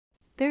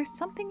there's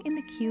something in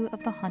the queue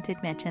of the Haunted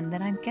Mansion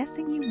that I'm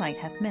guessing you might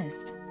have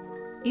missed.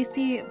 You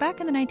see, back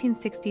in the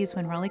 1960s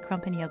when Raleigh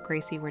Crump and Yale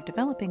Gracey were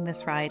developing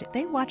this ride,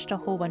 they watched a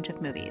whole bunch of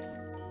movies.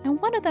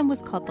 And one of them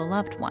was called The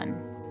Loved One.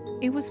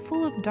 It was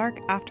full of dark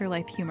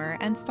afterlife humor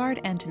and starred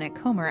Antoinette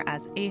Comer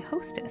as a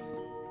hostess.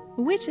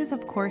 Which is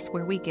of course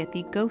where we get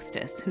the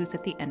ghostess who's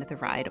at the end of the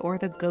ride, or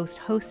the Ghost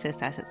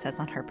Hostess as it says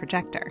on her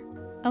projector.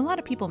 A lot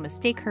of people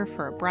mistake her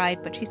for a bride,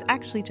 but she's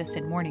actually just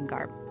in mourning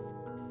garb.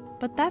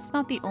 But that's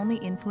not the only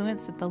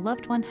influence that The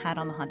Loved One had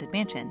on the Haunted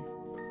Mansion.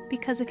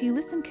 Because if you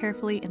listen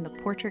carefully in the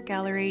portrait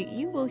gallery,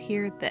 you will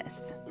hear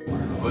this.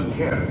 The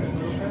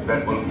carriage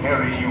that will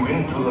carry you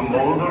into the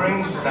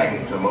moldering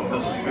sanctum of the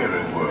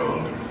spirit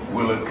world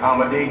will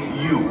accommodate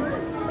you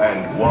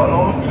and one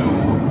or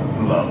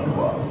two loved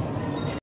ones.